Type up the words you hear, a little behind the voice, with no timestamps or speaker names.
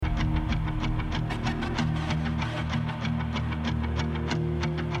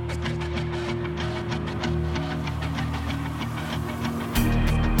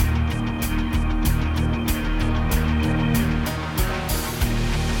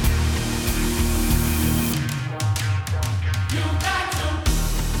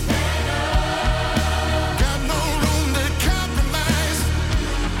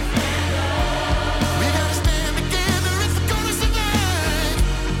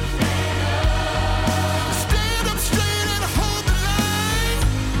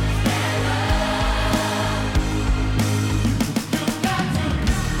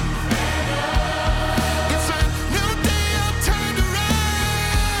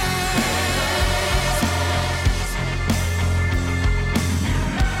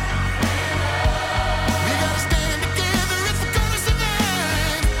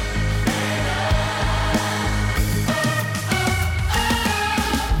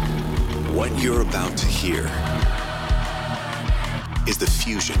What you're about to hear is the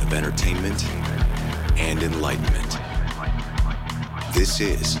fusion of entertainment and enlightenment. This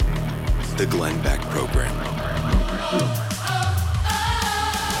is the Glenn Beck Program.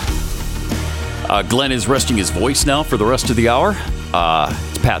 Glenn is resting his voice now for the rest of the hour.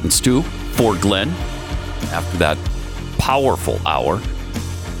 It's Pat and Stu for Glenn after that powerful hour.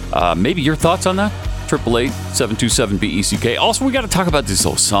 Maybe your thoughts on that? 888-727-BECK. Also, we got to talk about this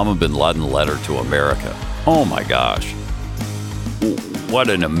Osama bin Laden letter to America. Oh my gosh. What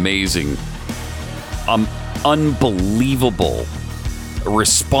an amazing, unbelievable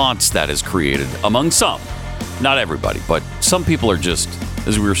response that has created among some. Not everybody, but some people are just,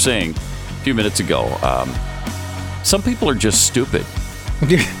 as we were saying a few minutes ago, some people are just stupid.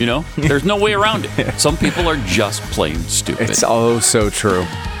 You know, there's no way around it. Some people are just plain stupid. It's oh so true.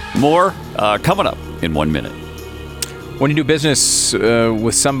 More coming up in 1 minute. When you do business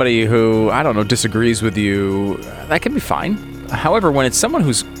with somebody who, I don't know, disagrees with you, that can be fine. However, when it's someone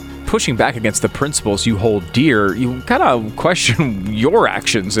who's pushing back against the principles you hold dear, you kind of question your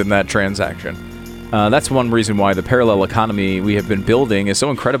actions in that transaction. That's one reason why the parallel economy we have been building is so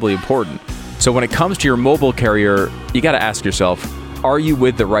incredibly important. So when it comes to your mobile carrier, you got to ask yourself, are you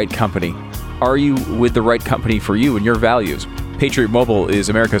with the right company? Are you with the right company for you and your values? Patriot Mobile is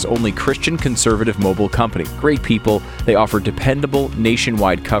America's only Christian conservative mobile company. Great people. They offer dependable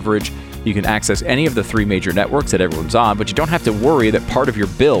nationwide coverage. You can access any of the 3 major networks that everyone's on, but you don't have to worry that part of your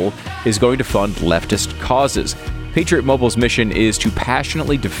bill is going to fund leftist causes. Patriot Mobile's mission is to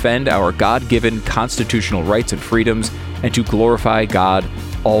passionately defend our God-given constitutional rights and freedoms and to glorify God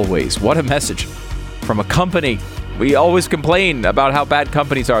always. What a message from a company. We always complain about how bad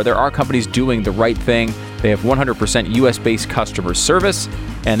companies are. There are companies doing the right thing. They have 100% U.S.-based customer service,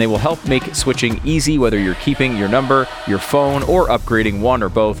 and they will help make switching easy, whether you're keeping your number, your phone, or upgrading one or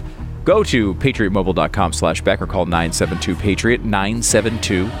both. Go to patriotmobile.com/Beck or call 972-PATRIOT,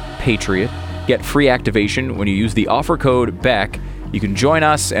 972-PATRIOT. Get free activation when you use the offer code BECK. You can join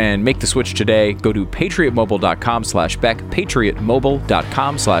us and make the switch today. Go to patriotmobile.com/Beck,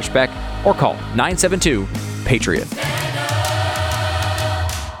 patriotmobile.com/Beck, or call 972-PATRIOT.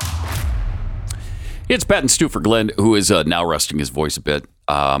 It's Pat and Stu for Glenn, who is now resting his voice a bit.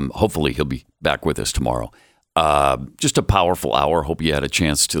 Hopefully he'll be back with us tomorrow. Just a powerful hour. Hope you had a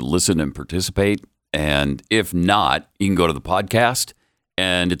chance to listen and participate. And if not, you can go to the podcast.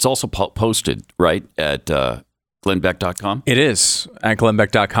 And it's also posted, right, at glennbeck.com? It is, at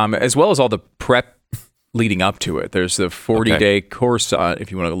glennbeck.com, as well as all the prep leading up to it. There's the 40-day course,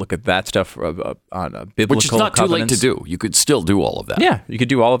 if you want to look at that stuff on biblical Which is not covenants. too late to do. You could still do all of that. Yeah, you could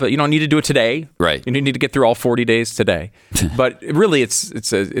do all of it. You don't need to do it today. Right. You don't need to get through all 40 days today. But really,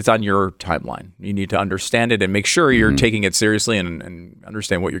 it's on your timeline. You need to understand it and make sure you're taking it seriously and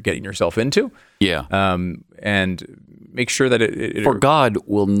understand what you're getting yourself into. Yeah. And make sure that it For God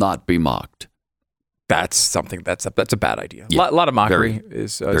will not be mocked. That's something that's a bad idea. Yeah. A lot of mockery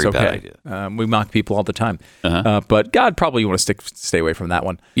is okay. Bad idea. We mock people all the time. But God, probably you want to stay away from that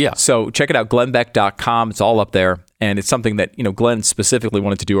one. Yeah. So check it out, glennbeck.com. It's all up there. And it's something that, Glenn specifically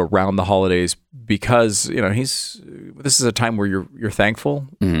wanted to do around the holidays because, this is a time where you're thankful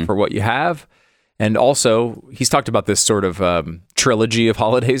for what you have. And also, he's talked about this sort of trilogy of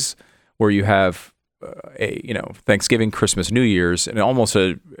holidays where you have Thanksgiving, Christmas, New Year's, and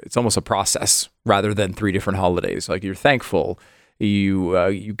it's almost a process rather than 3 different holidays. Like you're thankful,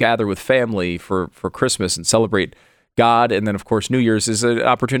 you gather with family for Christmas and celebrate God, and then of course New Year's is an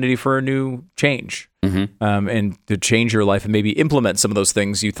opportunity for a new change, and to change your life and maybe implement some of those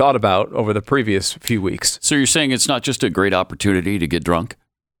things you thought about over the previous few weeks. So you're saying it's not just a great opportunity to get drunk?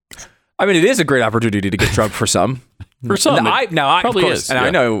 I mean, it is a great opportunity to get drunk for some. For some, I probably of course, is. And yeah. I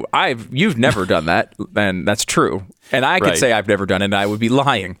know you've never done that, and that's true. And I could say I've never done it, and I would be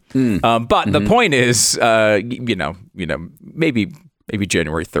lying. But the point is, maybe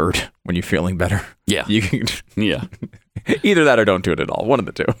January 3rd when you're feeling better. Yeah, you can, yeah. Either that or don't do it at all. One of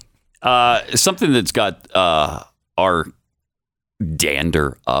the two. Something that's got our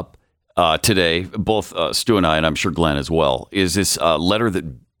dander up today, both Stu and I, and I'm sure Glenn as well, is this letter that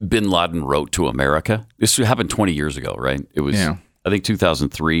Bin Laden wrote to America. This happened 20 years ago, right? It was, I think,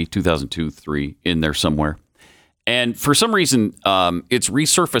 2003, 2002, 3, in there somewhere. And for some reason, it's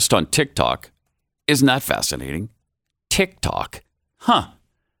resurfaced on TikTok. Isn't that fascinating? TikTok. Huh.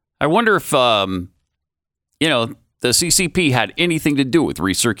 I wonder if, the CCP had anything to do with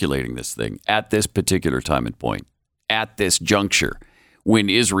recirculating this thing at this particular time and point, at this juncture, when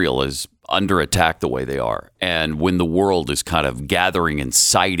Israel is under attack the way they are, and when the world is kind of gathering and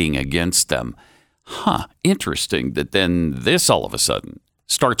siding against them. Interesting that then this all of a sudden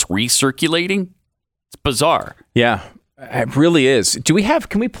starts recirculating. It's bizarre. Yeah, it really is. Can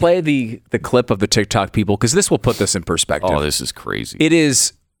we play the clip of the TikTok people? Because this will put this in perspective. Oh, this is crazy. It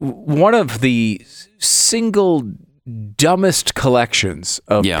is one of the single dumbest collections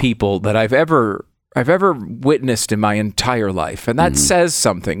of people that I've ever witnessed in my entire life. And that says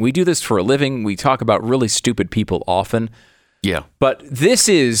something. We do this for a living. We talk about really stupid people often. Yeah. But this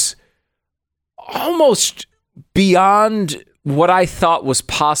is almost beyond what I thought was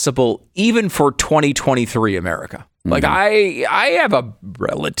possible even for 2023 America. Like I have a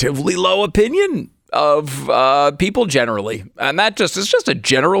relatively low opinion of people generally, and that is just a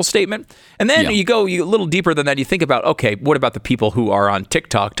general statement. And then you go a little deeper than that. You think about, okay, what about the people who are on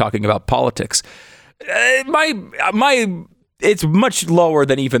TikTok talking about politics? It's much lower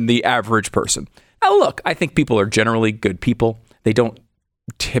than even the average person. Now, look, I think people are generally good people. They don't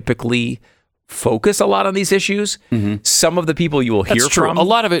typically focus a lot on these issues. Some of the people you will hear from, a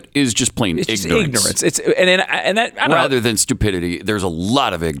lot of it is just plain ignorance. It's and that rather than stupidity. There's a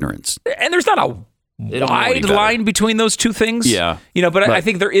lot of ignorance, and there's not a wide line between those two things. Yeah, but I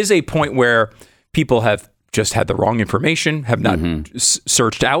think there is a point where people have just had the wrong information, have not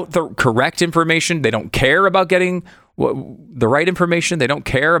searched out the correct information. They don't care about getting the right information. They don't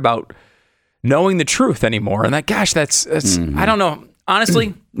care about knowing the truth anymore. And that's I don't know.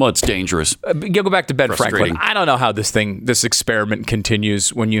 Honestly, well, it's dangerous. Go back to Ben Franklin. I don't know how this experiment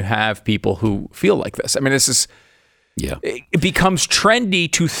continues when you have people who feel like this. I mean, it becomes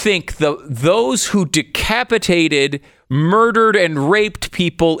trendy to think those who decapitated, murdered, and raped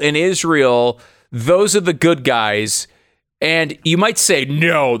people in Israel, those are the good guys. And you might say,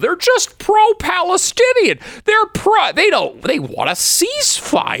 no, they're just pro-Palestinian. They want a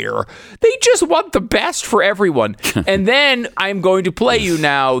ceasefire. They just want the best for everyone. And then I'm going to play you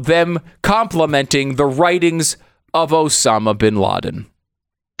now them complimenting the writings of Osama bin Laden.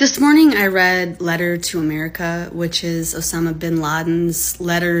 This morning I read Letter to America, which is Osama bin Laden's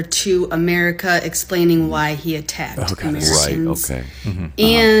letter to America explaining why he attacked Americans. Right, okay.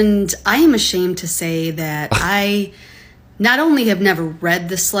 And I am ashamed to say that I not only have never read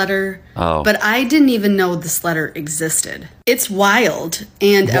this letter, but I didn't even know this letter existed. It's wild,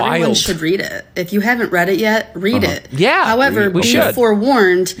 and everyone should read it. If you haven't read it yet, read it. Yeah, however, be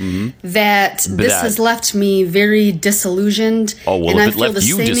forewarned that this has left me very disillusioned, and I feel the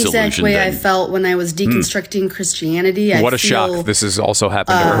same exact way I felt when I was deconstructing Christianity. What a shock! This has also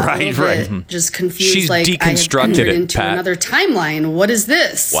happened to her. Right. Just confused. She's like deconstructed I have entered it, into Pat. another timeline. What is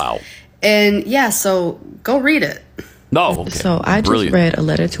this? Wow. And so go read it. No. Okay. So I just read A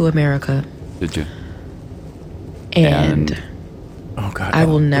Letter to America. Did you? And oh God, I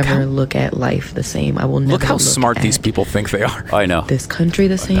will never look at life the same. I will never look how smart these people think they are. I know. This country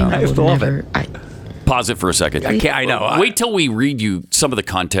the same. I will never. Pause it for a second. I know. Wait till we read you some of the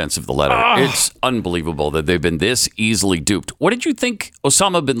contents of the letter. It's unbelievable that they've been this easily duped. What did you think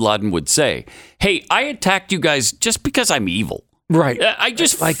Osama bin Laden would say? Hey, I attacked you guys just because I'm evil. Right. I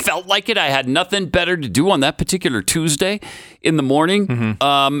just felt like it. I had nothing better to do on that particular Tuesday in the morning.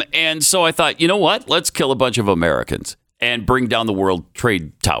 And so I thought, you know what? Let's kill a bunch of Americans and bring down the World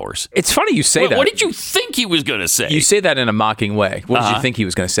Trade Towers. It's funny you say that. What did you think he was going to say? You say that in a mocking way. What did you think he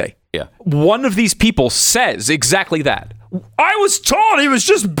was going to say? Yeah. One of these people says exactly that. I was told he was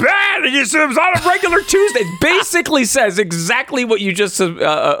just bad and it was on a regular Tuesday. Basically says exactly what you just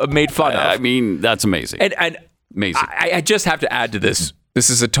made fun of. I mean, that's amazing. And amazing. I just have to add to this. This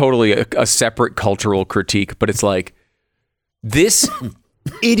is totally a separate cultural critique, but it's like this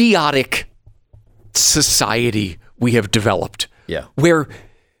idiotic society we have developed. Yeah. Where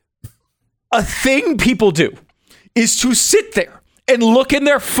a thing people do is to sit there and look in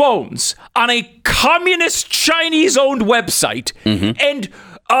their phones on a communist Chinese-owned website and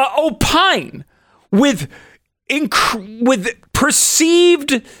opine with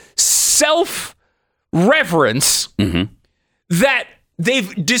perceived self-reverence that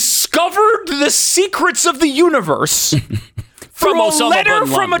they've discovered the secrets of the universe from a letter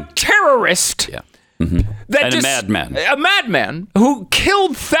from a terrorist. Yeah. That a madman. A madman who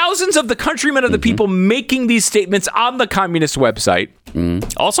killed thousands of the countrymen of the people making these statements on the communist website.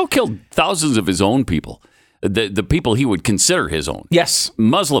 Also killed thousands of his own people. The people he would consider his own. Yes.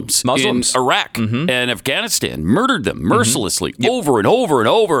 Muslims in Iraq and Afghanistan. Murdered them mercilessly over and over and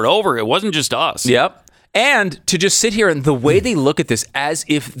over and over. It wasn't just us. Yep. And to just sit here and the way they look at this as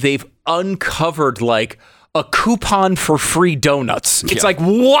if they've uncovered like a coupon for free donuts. It's like,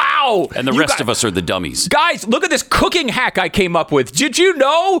 wow. And the rest of us are the dummies. Guys, look at this cooking hack I came up with. Did you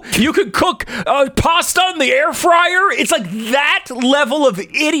know you could cook pasta in the air fryer? It's like that level of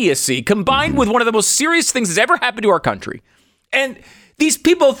idiocy combined with one of the most serious things that's ever happened to our country. And These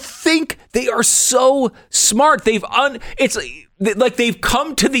people think they are so smart. It's like they've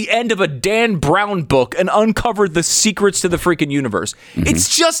come to the end of a Dan Brown book and uncovered the secrets to the freaking universe. Mm-hmm.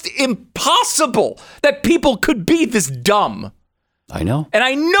 It's just impossible that people could be this dumb. I know. And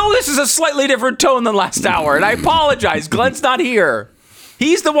I know this is a slightly different tone than last hour, and I apologize. Glenn's not here.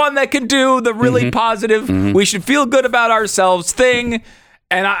 He's the one that can do the really positive, we should feel good about ourselves thing.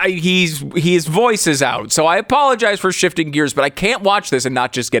 And his voice is out. So I apologize for shifting gears, but I can't watch this and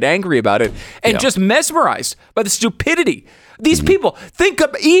not just get angry about it and just mesmerized by the stupidity. These people, think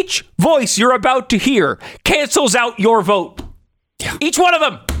of each voice you're about to hear cancels out your vote. Yeah. Each one of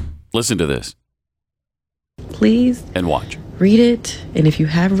them. Listen to this. Please. And watch. Read it. And if you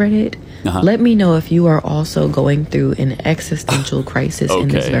have read it, let me know if you are also going through an existential crisis in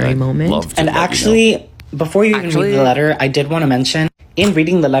this very moment. And actually, before you even read the letter, I did want to mention, in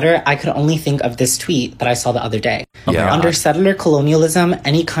reading the letter, I could only think of this tweet that I saw the other day. Under settler colonialism,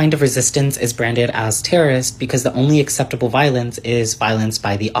 any kind of resistance is branded as terrorist because the only acceptable violence is violence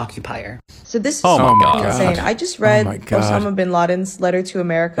by the occupier. So this is insane. I just read Osama bin Laden's letter to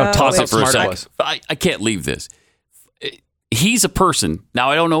America. Toss it for a second. I can't leave this. He's a person,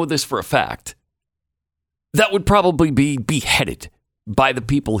 now I don't know this for a fact, that would probably be beheaded by the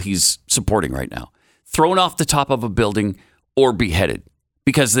people he's supporting right now. Thrown off the top of a building or beheaded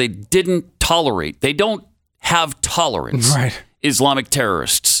because they don't have tolerance. Right. Islamic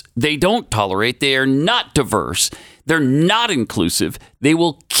terrorists. They don't tolerate. They are not diverse. They're not inclusive. They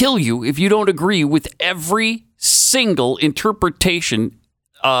will kill you if you don't agree with every single interpretation,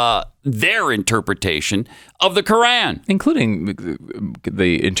 their interpretation of the Quran. Including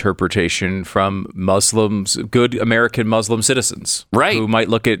the interpretation from Muslims, good American Muslim citizens. Right. Who might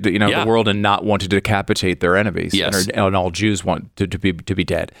look at the world and not want to decapitate their enemies. Yes. And all Jews want to be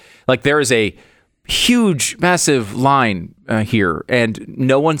dead. Like there is a huge, massive line here, and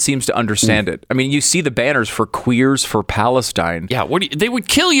no one seems to understand it. I mean, you see the banners for Queers for Palestine. Yeah, they would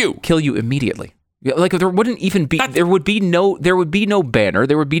kill you. Kill you immediately. Like there wouldn't even be there would be no banner,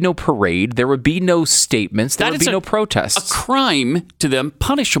 there would be no parade, there would be no statements, there would be no protests. A crime to them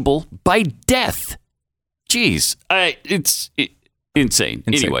punishable by death. Jeez, it's insane.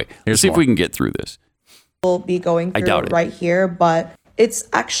 Anyway, let's see if we can get through this. We'll be going through it right here, but it's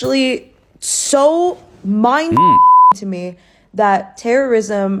actually so mind to me that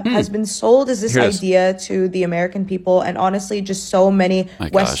terrorism has been sold as this idea to the American people, and honestly just so many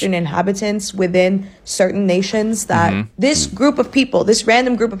Western inhabitants within certain nations that this group of people, this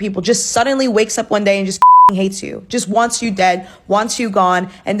random group of people just suddenly wakes up one day and just hates you, just wants you dead, wants you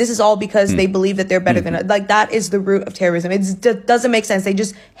gone, and this is all because they believe that they're better than us. Like that is the root of terrorism. It doesn't make sense. They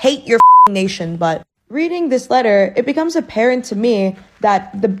just hate your nation. But reading this letter, it becomes apparent to me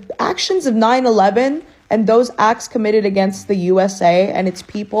that the actions of 9/11 and those acts committed against the USA and its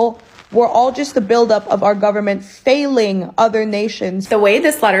people were all just the buildup of our government failing other nations. The way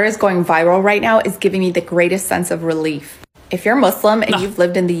this letter is going viral right now is giving me the greatest sense of relief. If you're Muslim and you've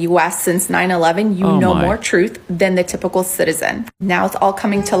lived in the US since 9/11, you know more truth than the typical citizen. Now it's all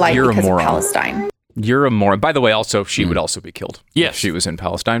coming to light because of Palestine. You're a moron. By the way, also, she would also be killed if she was in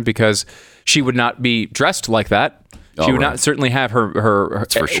Palestine because she would not be dressed like that. She would not certainly have her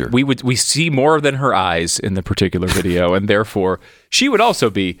That's for sure. We see more than her eyes in the particular video, and therefore she would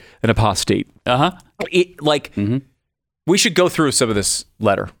also be an apostate. We should go through some of this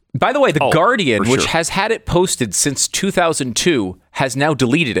letter. By the way, The Guardian, which has had it posted since 2002, has now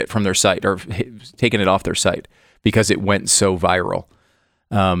deleted it from their site or taken it off their site because it went so viral.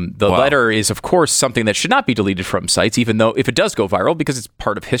 The letter is, of course, something that should not be deleted from sites, even though if it does go viral, because it's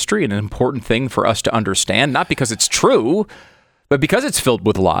part of history and an important thing for us to understand, not because it's true, but because it's filled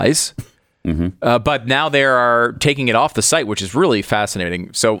with lies. But now they are taking it off the site, which is really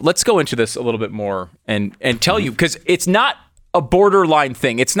fascinating. So let's go into this a little bit more and tell you, because it's not a borderline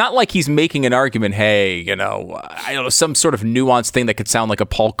thing. It's not like he's making an argument, hey, I don't know, some sort of nuanced thing that could sound like a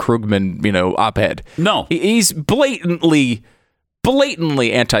Paul Krugman, op-ed. No. He's blatantly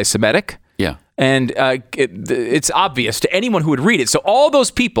anti-Semitic. Yeah. And it's obvious to anyone who would read it. So all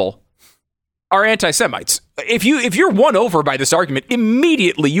those people are anti-Semites. If you're won over by this argument,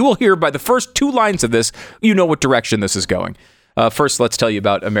 immediately you will hear by the first two lines of this, you know what direction this is going. First, let's tell you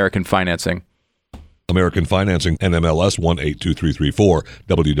about American financing. American Financing, NMLS 182334,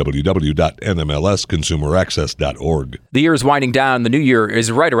 www.nmlsconsumeraccess.org. The year is winding down. The new year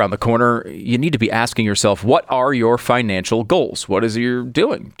is right around the corner. You need to be asking yourself, what are your financial goals? What is you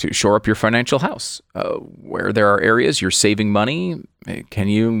doing to shore up your financial house? Where there are areas you're saving money, can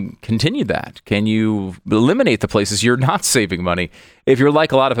you continue that? Can you eliminate the places you're not saving money? If you're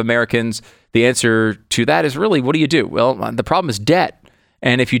like a lot of Americans, the answer to that is really, what do you do? Well, the problem is debt.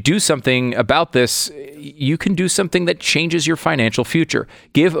 And if you do something about this, you can do something that changes your financial future.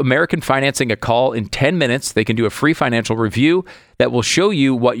 Give American Financing a call in 10 minutes. They can do a free financial review that will show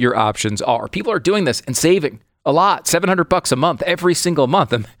you what your options are. People are doing this and saving a lot, $700 a month, every single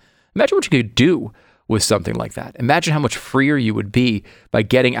month. And imagine what you could do with something like that. Imagine how much freer you would be by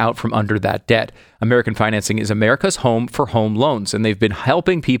getting out from under that debt. American Financing is America's home for home loans, and they've been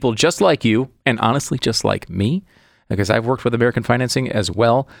helping people just like you, and honestly, just like me, because I've worked with American Financing as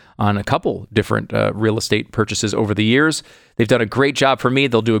well on a couple different real estate purchases over the years. They've done a great job for me.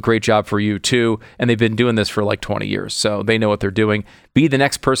 They'll do a great job for you too. And they've been doing this for like 20 years. So they know what they're doing. Be the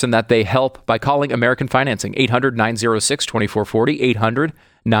next person that they help by calling American Financing, 800-906-2440,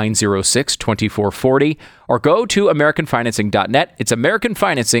 800-906-2440, or go to AmericanFinancing.net. It's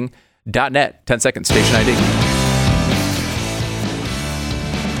AmericanFinancing.net. 10 seconds, station ID.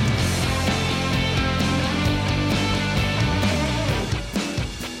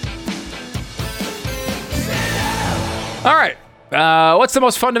 All right. What's the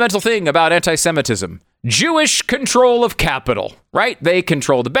most fundamental thing about anti-Semitism? Jewish control of capital, right? They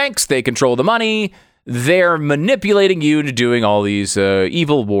control the banks. They control the money. They're manipulating you into doing all these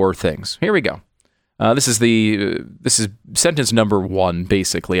evil war things. Here we go. This is sentence number 1,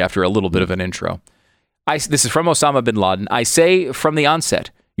 basically, after a little bit of an intro. This is from Osama bin Laden. I say from the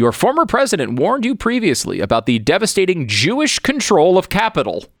onset, your former president warned you previously about the devastating Jewish control of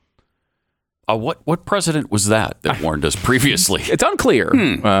capital. What president was that warned us previously? It's unclear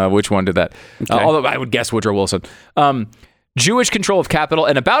which one did that. Okay. Although I would guess Woodrow Wilson. Jewish control of capital,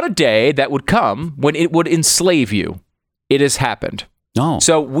 and about a day that would come when it would enslave you. It has happened. Oh.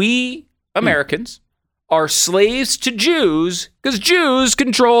 So we Americans are slaves to Jews because Jews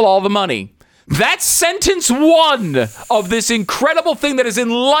control all the money. That's sentence 1 of this incredible thing that has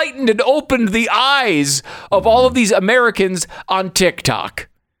enlightened and opened the eyes of all of these Americans on TikTok.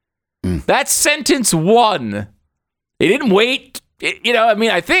 That's sentence 1. They didn't wait.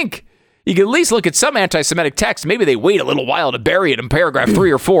 I think you can at least look at some anti-Semitic text. Maybe they wait a little while to bury it in paragraph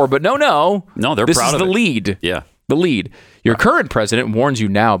 3 or 4, but no, they're this proud is of the it. lead. Yeah. The lead. Your current president warns you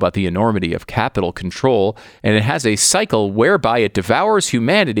now about the enormity of capital control, and it has a cycle whereby it devours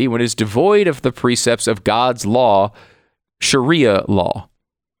humanity when it is devoid of the precepts of God's law, Sharia law.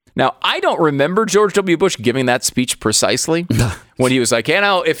 Now, I don't remember George W. Bush giving that speech precisely when he was like,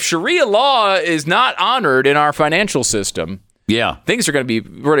 if Sharia law is not honored in our financial system, things are going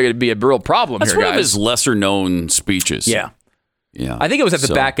to be a real problem. That's here, guys. One of his lesser known speeches. Yeah. I think it was at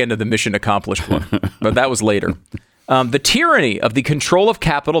the back end of the mission accomplished one, but that was later. The tyranny of the control of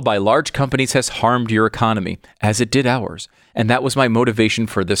capital by large companies has harmed your economy, as it did ours. And that was my motivation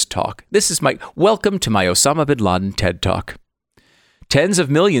for this talk. Welcome to my Osama bin Laden TED Talk. Tens of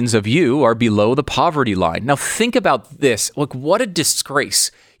millions of you are below the poverty line. Now think about this. Look, what a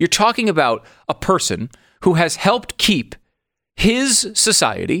disgrace. You're talking about a person who has helped keep his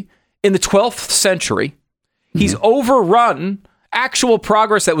society in the 12th century. He's overrun actual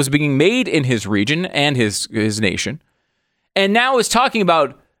progress that was being made in his region and his nation. And now is talking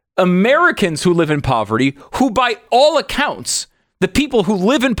about Americans who live in poverty, who by all accounts, the people who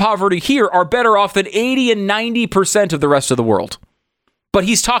live in poverty here are better off than 80 and 90% of the rest of the world. But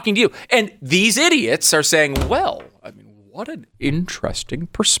he's talking to you. And these idiots are saying, what an interesting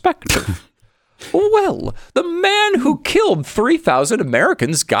perspective. Well, the man who killed 3,000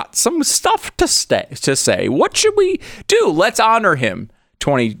 Americans got some stuff to say. What should we do? Let's honor him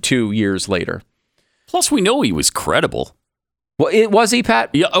 22 years later. Plus, we know he was credible. Well, was he,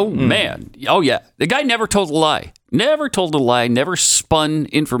 Pat? Yeah. Oh, man. Oh, yeah. The guy never told a lie. Never spun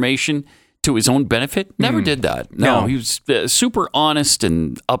information to his own benefit. Never did that. No, he was super honest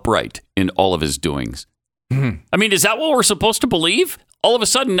and upright in all of his doings. Mm-hmm. I mean, is that what we're supposed to believe? All of a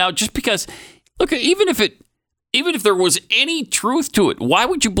sudden now, just because, look, even if there was any truth to it, why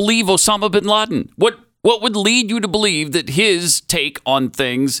would you believe Osama bin Laden? What would lead you to believe that his take on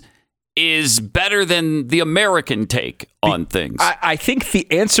things is better than the American take on things? I think the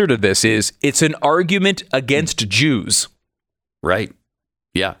answer to this is it's an argument against Jews. Right.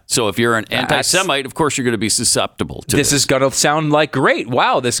 Yeah. So if you're an anti-Semite, of course you're going to be susceptible to this. This is going to sound like great.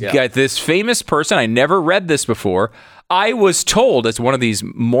 Wow, this guy, this famous person, I never read this before. I was told, as one of these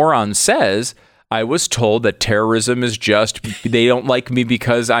morons says, I was told that terrorism is just, they don't like me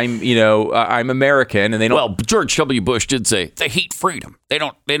because I'm American, and they don't. Well, George W. Bush did say they hate freedom.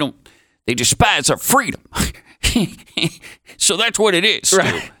 They despise our freedom. So that's what it is.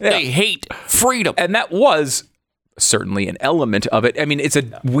 Right. Yeah. They hate freedom. And that was certainly an element of it. I mean, it's a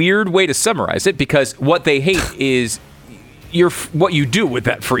weird way to summarize it because what they hate is what you do with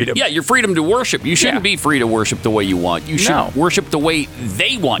that freedom. Yeah, your freedom to worship. You shouldn't be free to worship the way you want. You should worship the way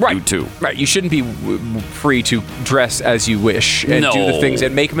they want you to. Right. You shouldn't be free to dress as you wish and do the things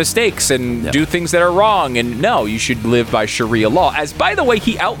and make mistakes and do things that are wrong. And no, you should live by Sharia law. As, by the way,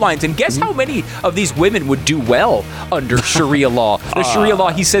 he outlines, and guess how many of these women would do well under Sharia law? The Sharia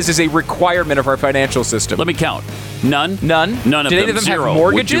law, he says, is a requirement of our financial system. Let me count. None of them. Do any of them have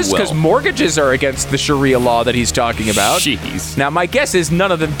mortgages? Because mortgages are against the Sharia law that he's talking about. Jeez. Now, my guess is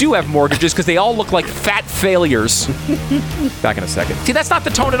none of them do have mortgages because they all look like fat failures. Back in a second. See, that's not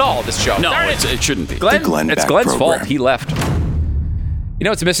the tone at all of this show. No, it shouldn't be. Glenn, it's Glenn's fault. He left. You know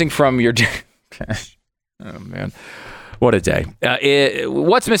what's missing from your day? Oh, man. What a day.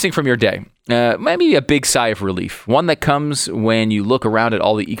 What's missing from your day? Maybe a big sigh of relief. One that comes when you look around at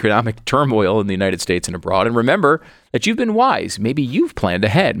all the economic turmoil in the United States and abroad and remember that you've been wise. Maybe you've planned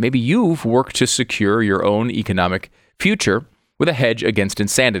ahead. Maybe you've worked to secure your own economic future with a hedge against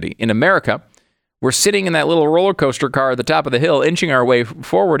insanity. In America, we're sitting in that little roller coaster car at the top of the hill, inching our way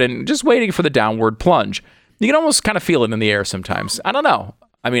forward and just waiting for the downward plunge. You can almost kind of feel it in the air sometimes. I don't know.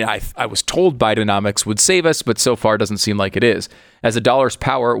 I mean, I was told Bidenomics would save us, but so far it doesn't seem like it is. As the dollar's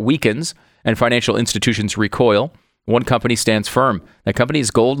power weakens and financial institutions recoil, one company stands firm. That company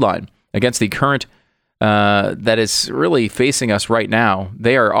is Goldline. Against the current that is really facing us right now,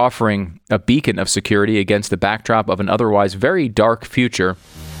 they are offering a beacon of security against the backdrop of an otherwise very dark future.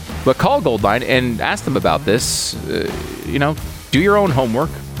 But call Goldline and ask them about this. Do your own homework.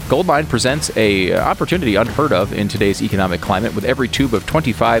 Goldline presents a opportunity unheard of in today's economic climate. With every tube of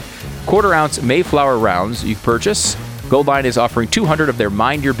 25 quarter-ounce Mayflower rounds you purchase, Goldline is offering 200 of their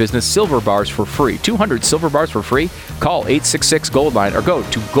Mind Your Business silver bars for free. 200 silver bars for free? Call 866-GOLDLINE or go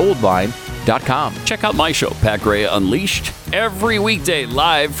to goldline.com. Check out my show, Pat Gray Unleashed, every weekday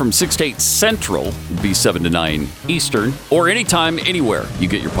live from 6 to 8 Central. It'll be 7 to 9 Eastern, or anytime, anywhere you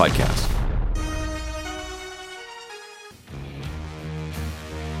get your podcast.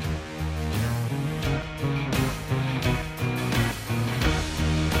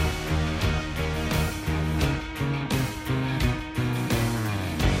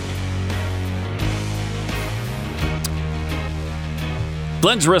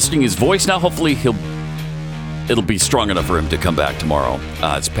 Glenn's resting his voice now. Hopefully it'll be strong enough for him to come back tomorrow.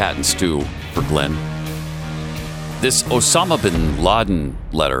 It's Pat and Stu for Glenn. This Osama bin Laden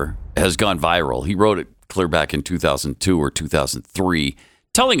letter has gone viral. He wrote it clear back in 2002 or 2003,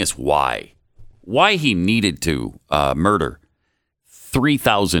 telling us why he needed to murder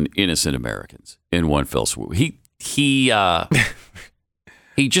 3,000 innocent Americans in one fell swoop.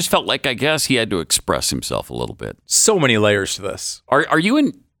 He just felt like, I guess, he had to express himself a little bit. So many layers to this. Were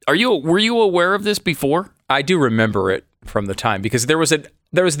you aware of this before? I do remember it from the time because there was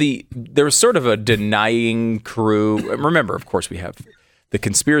sort of a denying crew. Remember, of course, we have the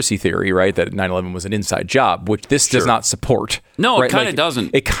conspiracy theory, right? That 9/11 was an inside job, which this does not support. No, right? It kind of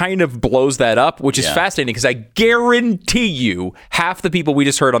doesn't. It kind of blows that up, which is fascinating because I guarantee you half the people we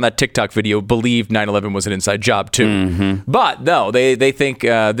just heard on that TikTok video believed 9/11 was an inside job too. Mm-hmm. But no, they think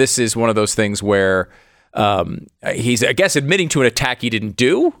this is one of those things where he's, I guess, admitting to an attack he didn't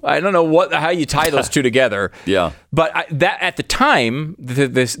do. I don't know how you tie those two together. Yeah. But that at the time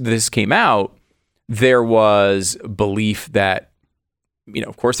this came out, there was belief that,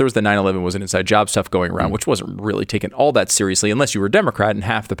 of course, there was the 9/11 was an inside job stuff going around, which wasn't really taken all that seriously unless you were a Democrat, and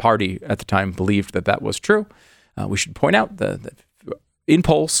half the party at the time believed that was true. We should point out that in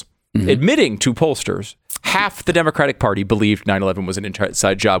polls, admitting to pollsters, half the Democratic Party believed 9/11 was an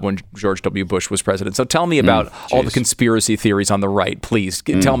inside job when George W. Bush was president. So tell me about all the conspiracy theories on the right, please.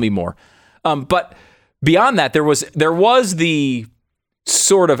 Tell me more. But beyond that, there was the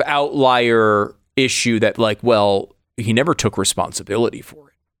sort of outlier issue that, he never took responsibility for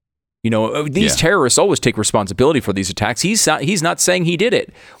it. These terrorists always take responsibility for these attacks. He's not saying he did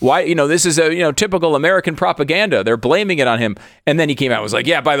it. Why? This is typical American propaganda. They're blaming it on him. And then he came out and was like,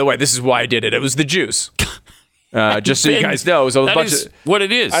 yeah, by the way, this is why I did it. It was the Jews. Just so you guys know, it was what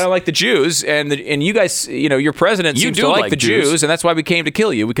it is. I don't like the Jews, and you guys, your president seems to like the Jews, and that's why we came to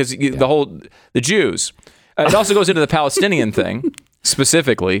kill you because the Jews. It also goes into the Palestinian thing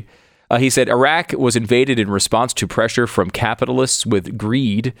specifically. He said Iraq was invaded in response to pressure from capitalists with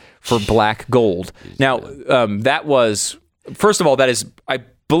greed for black gold. Now, that was, first of all, that is, I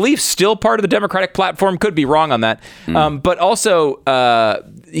believe, still part of the Democratic platform. Could be wrong on that. But also,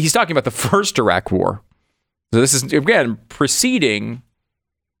 he's talking about the first Iraq war. So this is, again, preceding,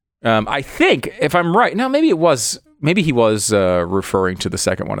 I think, if I'm right. Now, maybe he was referring to the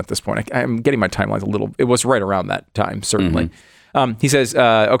second one at this point. I'm getting my timelines a little. It was right around that time, certainly. He says,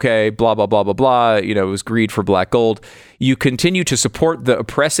 okay, blah, blah, blah, blah, blah. It was greed for black gold. You continue to support the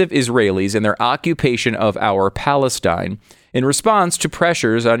oppressive Israelis in their occupation of our Palestine in response to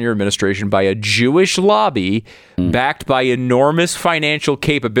pressures on your administration by a Jewish lobby backed by enormous financial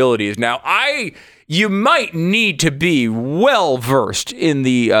capabilities. Now, you might need to be well versed in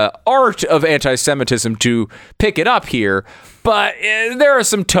the art of anti-Semitism to pick it up here, but there are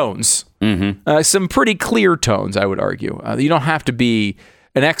some tones, some pretty clear tones, I would argue. You don't have to be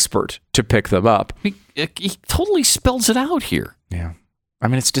an expert to pick them up. He totally spells it out here. Yeah. I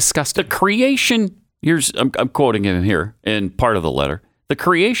mean, it's disgusting. The creation, I'm quoting him here in part of the letter. The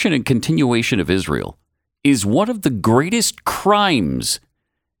creation and continuation of Israel is one of the greatest crimes.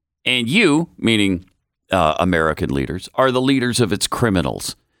 And you, meaning American leaders, are the leaders of its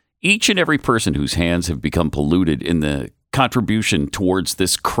criminals. Each and every person whose hands have become polluted in the contribution towards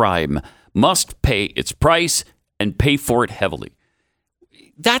this crime must pay its price and pay for it heavily.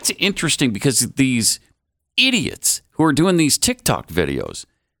 That's interesting because these idiots who are doing these TikTok videos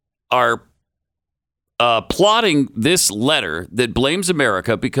are plotting this letter that blames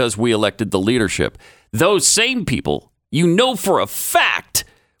America because we elected the leadership. Those same people, for a fact,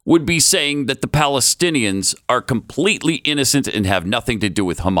 would be saying that the Palestinians are completely innocent and have nothing to do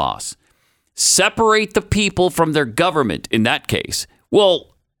with Hamas. Separate the people from their government in that case.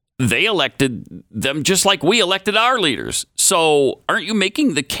 Well, they elected them just like we elected our leaders. So aren't you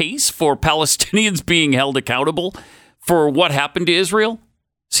making the case for Palestinians being held accountable for what happened to Israel?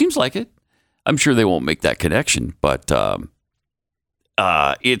 Seems like it. I'm sure they won't make that connection, but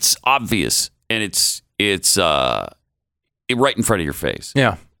it's obvious and it's right in front of your face.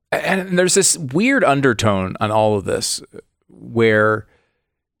 Yeah. And there's this weird undertone on all of this where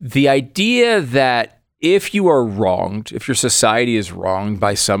the idea that if you are wronged, if your society is wronged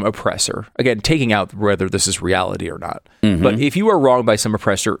by some oppressor, again, taking out whether this is reality or not, but if you are wronged by some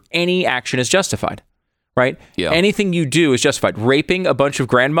oppressor, any action is justified, right? Yeah. Anything you do is justified. Raping a bunch of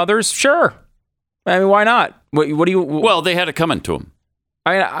grandmothers? Sure. I mean, why not? What do you... Well, they had it coming to them.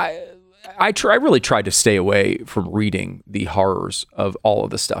 I really tried to stay away from reading the horrors of all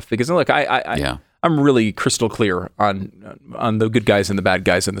of this stuff because look, I'm really crystal clear on the good guys and the bad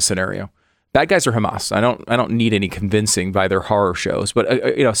guys in the scenario. Bad guys are Hamas. I don't need any convincing by their horror shows, but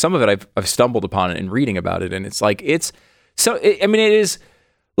some of it I've stumbled upon it in reading about it, and it is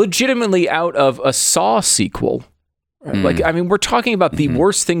legitimately out of a Saw sequel. We're talking about the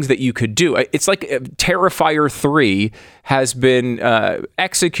worst things that you could do. It's like Terrifier 3 has been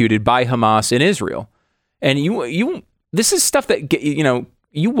executed by Hamas in Israel. And this is stuff that,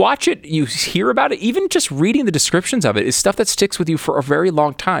 you watch it, you hear about it, even just reading the descriptions of it is stuff that sticks with you for a very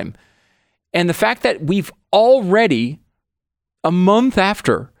long time. And the fact that we've already, a month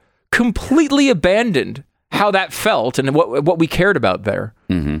after, completely abandoned how that felt and what we cared about there,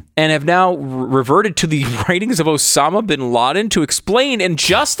 and have now reverted to the writings of Osama bin Laden to explain and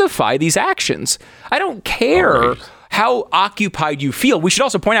justify these actions. I don't care how occupied you feel. We should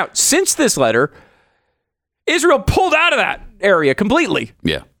also point out, since this letter, Israel pulled out of that area completely.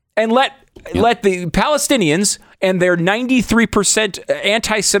 Yeah. And let the Palestinians and their 93%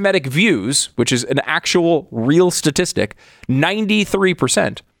 anti-Semitic views, which is an actual real statistic,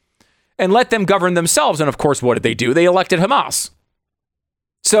 93%, and let them govern themselves. And of course, what did they do? They elected Hamas.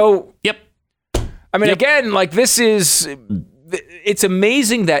 So, again, it's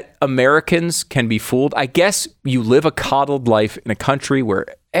amazing that Americans can be fooled. I guess you live a coddled life in a country where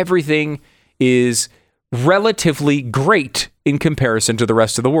everything is relatively great in comparison to the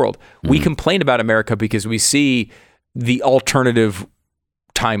rest of the world. We complain about America because we see the alternative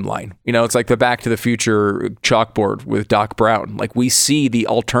timeline. It's like the Back to the Future chalkboard with Doc Brown. Like, we see the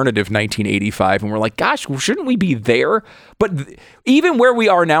alternative 1985 and we're like, gosh, shouldn't we be there? But even where we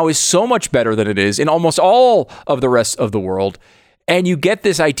are now is so much better than it is in almost all of the rest of the world. And you get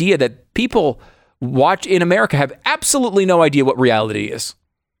this idea that people watch in America have absolutely no idea what reality is.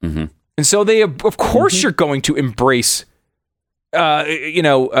 And so they, of course, you're going to embrace, nonsense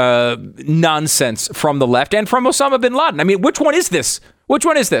from the left and from Osama bin Laden. I mean, which one is this? Which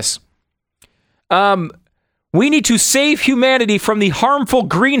one is this? We need to save humanity from the harmful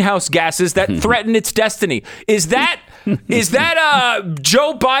greenhouse gases that threaten its destiny. Is that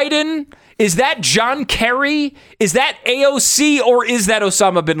Joe Biden? Is that John Kerry? Is that AOC? Or is that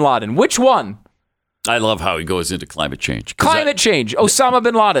Osama bin Laden? Which one? I love how he goes into climate change. Climate change, Osama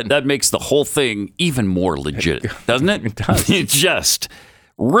bin Laden. That makes the whole thing even more legit, doesn't it? It does. It just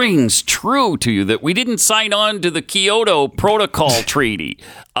rings true to you that we didn't sign on to the Kyoto Protocol Treaty.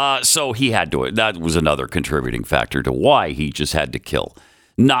 So he had to. That was another contributing factor to why he just had to kill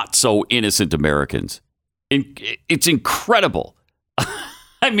not so innocent Americans. It's incredible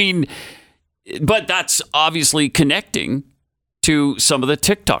I mean, but that's obviously connecting to some of the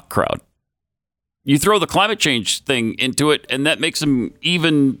TikTok crowd. You throw the climate change thing into it, and that makes them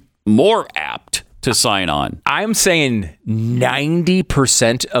even more apt to sign on. I'm saying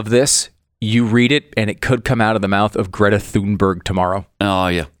 90% of this, you read it, and it could come out of the mouth of Greta Thunberg tomorrow. Oh,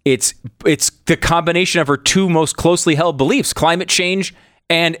 yeah. It's the combination of her two most closely held beliefs, climate change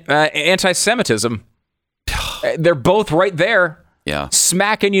and anti-Semitism. They're both right there,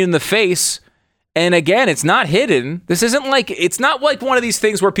 smacking you in the face. And again, it's not hidden. It's not like one of these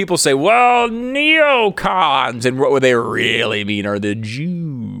things where people say, well, neocons, and what they really mean are the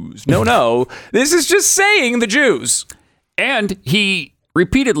Jews. No. This is just saying the Jews. And he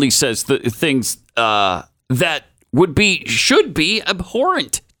repeatedly says the things that should be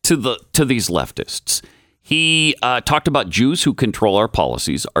abhorrent to these leftists. He talked about Jews who control our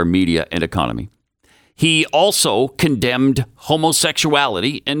policies, our media, and economy. He also condemned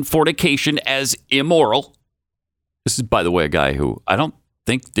homosexuality and fornication as immoral. This is, by the way, a guy who I don't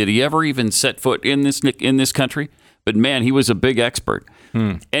think did he ever even set foot in this country, but man, he was a big expert.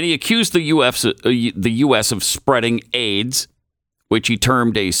 And he accused the U.S. of spreading AIDS, which he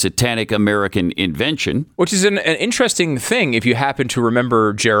termed a satanic American invention. Which is an interesting thing if you happen to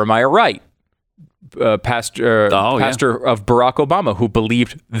remember Jeremiah Wright. Pastor of Barack Obama, who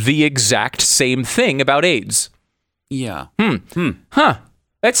believed the exact same thing about AIDS. Yeah.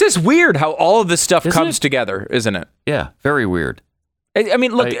 That's just weird how all of this stuff comes together, isn't it? Yeah, very weird. I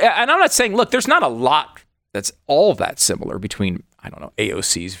mean, look, and I'm not saying, there's not a lot that's all that similar between, I don't know,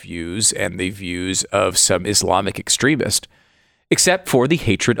 AOC's views and the views of some Islamic extremist, except for the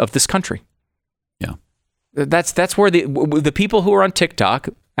hatred of this country. Yeah. That's where the people who are on TikTok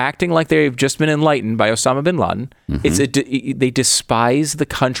acting like they've just been enlightened by Osama bin Laden, they despise the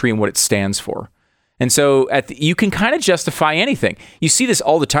country and what it stands for. And so you can kind of justify anything. You see this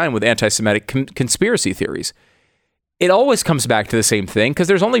all the time with anti-Semitic conspiracy theories. It always comes back to the same thing because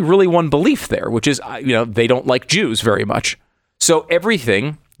there's only really one belief there, which is, they don't like Jews very much. So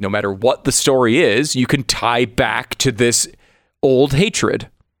everything, no matter what the story is, you can tie back to this old hatred.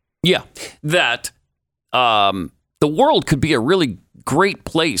 Yeah, that the world could be a really great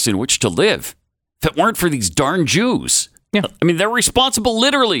place in which to live if it weren't for these darn Jews. Yeah. I mean, they're responsible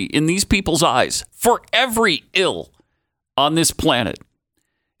literally in these people's eyes for every ill on this planet,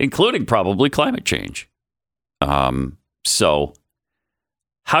 including probably climate change. So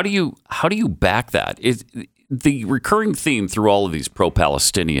how do you back that? Is the recurring theme through all of these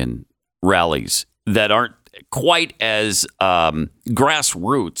pro-Palestinian rallies that aren't quite as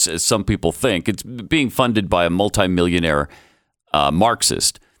grassroots as some people think. It's being funded by a multimillionaire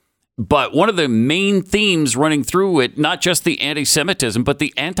Marxist. But one of the main themes running through it, not just the anti-Semitism, but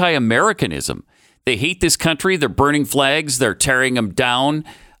the anti-Americanism. They hate this country. They're burning flags. They're tearing them down.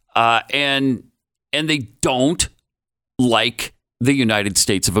 And they don't like the United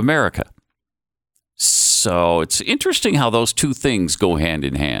States of America. So it's interesting how those two things go hand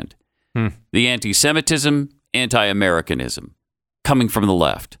in hand. The anti-Semitism, anti-Americanism coming from the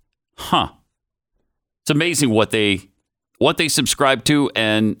left. It's amazing what they subscribe to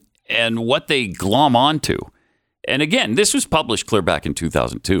and what they glom onto. And again, this was published clear back in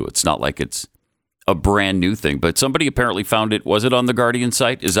 2002. It's not like it's a brand new thing, but somebody apparently found it. Was it on the Guardian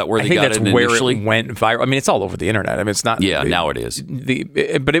site? Is that where they got it initially? I think that's where it went viral. I mean, it's all over the internet. I mean, it's not. Yeah, now it is.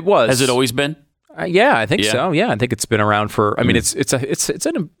 But it was. Has it always been? Yeah, I think so. Yeah, I think it's been around for. I mean, it's a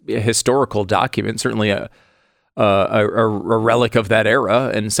historical document, certainly a relic of that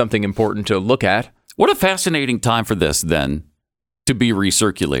era, and something important to look at. What a fascinating time for this, then, to be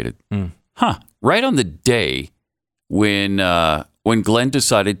recirculated. Right on the day when Glenn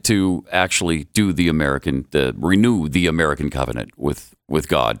decided to actually do renew the American covenant with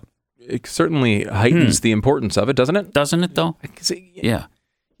God. It certainly heightens the importance of it, doesn't it? Doesn't it, though? Yeah.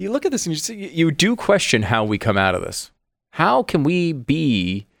 You look at this and you do question how we come out of this. How can we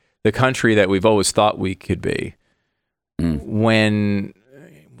be the country that we've always thought we could be when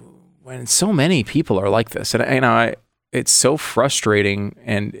so many people are like this? And it's so frustrating,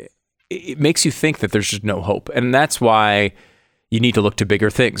 and it makes you think that there's just no hope. And that's why you need to look to bigger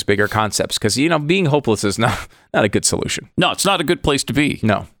things, bigger concepts, because being hopeless is not a good solution. No, it's not a good place to be.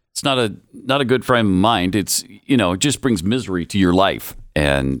 No, it's not a good frame of mind. It's it just brings misery to your life,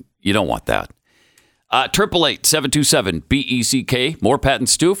 and you don't want that. 888-727-BECK. More Pat and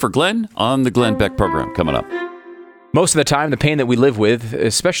Stu for Glenn on the Glenn Beck program coming up. Most of the time, the pain that we live with,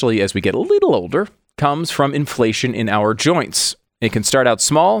 especially as we get a little older, comes from inflation in our joints. It can start out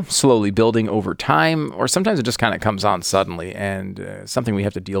small, slowly building over time, or sometimes it just kind of comes on suddenly and something we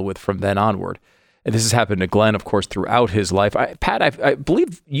have to deal with from then onward. And this has happened to Glenn, of course, throughout his life. Pat, I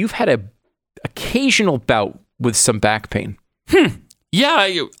believe you've had a occasional bout with some back pain. Yeah,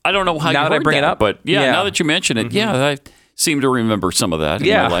 I don't know how now you that I bring it up, but now that you mention it, I seem to remember some of that in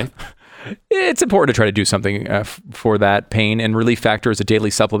my life. It's important to try to do something for that pain, and Relief Factor is a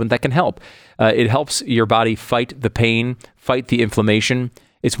daily supplement that can help. It helps your body fight the pain, fight the inflammation.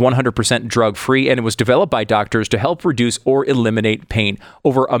 It's 100% drug-free, and it was developed by doctors to help reduce or eliminate pain.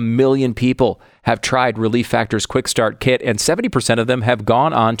 Over 1 million people have tried Relief Factor's Quick Start Kit, and 70% of them have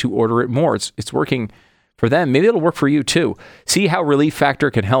gone on to order it more. It's working for them. Maybe it'll work for you, too. See how Relief Factor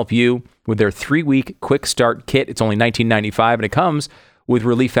can help you with their 3-week Quick Start Kit. It's only $19.95, and it comes with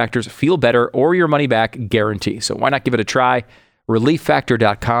Relief Factor's Feel Better or Your Money Back guarantee. So why not give it a try?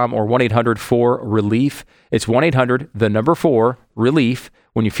 ReliefFactor.com or 1-800-4-RELIEF. It's 1-800-4-RELIEF.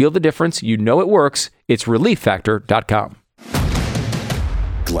 When you feel the difference, you know it works. It's ReliefFactor.com.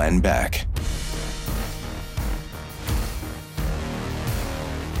 Glenn Beck.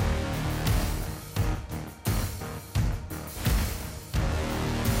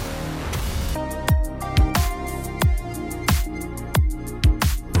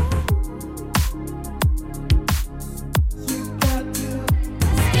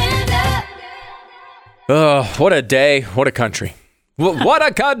 Oh, what a day. What a country. What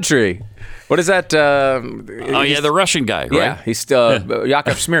a country. What is that? The Russian guy, right? Yeah, he's still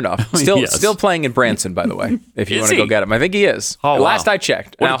Yakov Smirnoff. Still playing in Branson, by the way, if you want to go get him. I think he is. Oh, Last I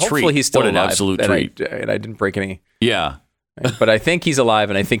checked. What now, hopefully he's still alive. What an absolute treat. And I didn't break any. Yeah. But I think he's alive,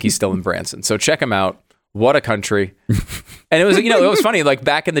 and I think he's still in Branson. So check him out. What a country. And it was, it was funny, like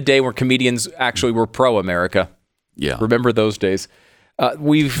back in the day where comedians actually were pro-America. Yeah. Remember those days?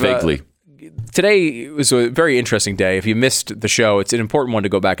 Vaguely. Today was a very interesting day. If you missed the show, it's an important one to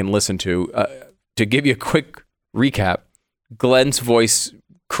go back and listen to. To give you a quick recap, Glenn's voice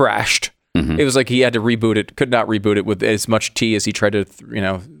crashed. Mm-hmm. It was like he had to reboot it, could not reboot it with as much tea as he tried to,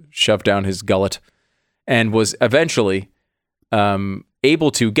 shove down his gullet, and was eventually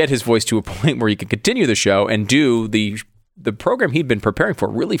able to get his voice to a point where he could continue the show and do the program he'd been preparing for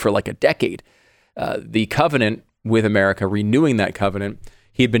really for like a decade. The Covenant with America, renewing that covenant.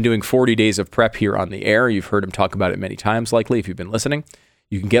 He had been doing 40 days of prep here on the air. You've heard him talk about it many times, likely, if you've been listening.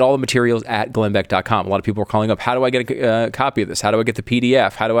 You can get all the materials at glennbeck.com. A lot of people are calling up, how do I get a copy of this? How do I get the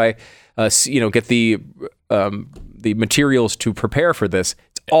PDF? How do I get the materials to prepare for this?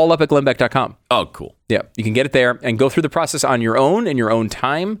 It's all up at glennbeck.com. Oh, cool. Yeah, you can get it there and go through the process on your own in your own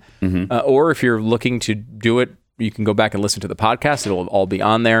time. Mm-hmm. Or if you're looking to do it, you can go back and listen to the podcast. It'll all be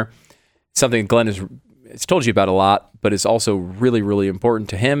on there. Something Glenn has told you about a lot, but it's also really, really important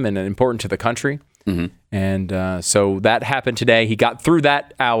to him and important to the country. Mm-hmm. And so that happened today. He got through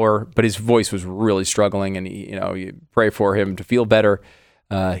that hour, but his voice was really struggling, and you pray for him to feel better.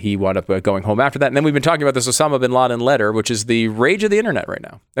 He wound up going home after that. And then we've been talking about this Osama bin Laden letter, which is the rage of the internet right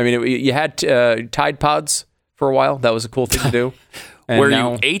now. I mean, you had Tide Pods for a while. That was a cool thing to do. Where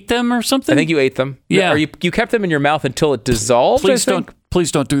you ate them or something? I think you ate them. Yeah. Or you kept them in your mouth until it dissolved. Please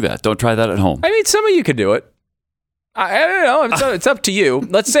don't do that. Don't try that at home. I mean, some of you could do it. I don't know. It's up to you.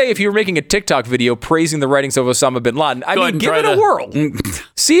 Let's say if you were making a TikTok video praising the writings of Osama bin Laden, give it a whirl.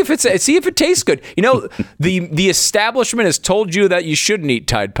 See if it tastes good. The establishment has told you that you shouldn't eat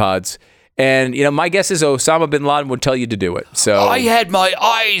Tide Pods, and my guess is Osama bin Laden would tell you to do it. So I had my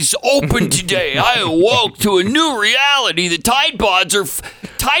eyes open today. I awoke to a new reality. The Tide Pods are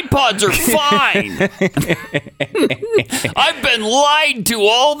fine. I've been lied to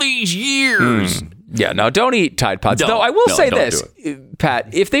all these years. Yeah, no, don't eat Tide Pods. Though I will say this,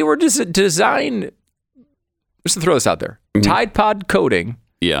 Pat, if they were designed, just to throw this out there, Tide Pod coating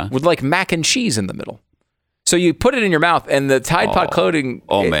with like mac and cheese in the middle. So you put it in your mouth, and the Tide Pod coating,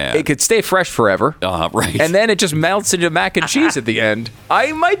 it could stay fresh forever. Right. And then it just melts into mac and cheese at the end.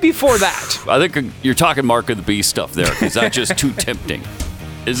 I might be for that. I think you're talking Mark of the Beast stuff there, because that's just too tempting,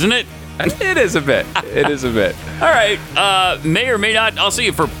 isn't it? It is a bit. All right. May or may not. I'll see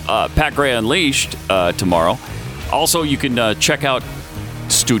you for Pat Gray Unleashed tomorrow. Also, you can check out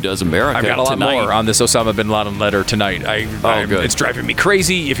Stu Does America I've got a lot more on this Osama bin Laden letter tonight. Good. It's driving me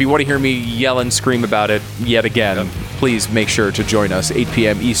crazy. If you want to hear me yell and scream about it yet again, please make sure to join us 8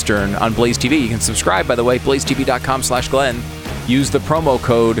 p.m. Eastern on Blaze TV. You can subscribe, by the way, blazetv.com/Glenn. Use the promo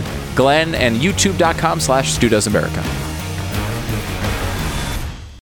code Glenn and youtube.com/Stu Does America.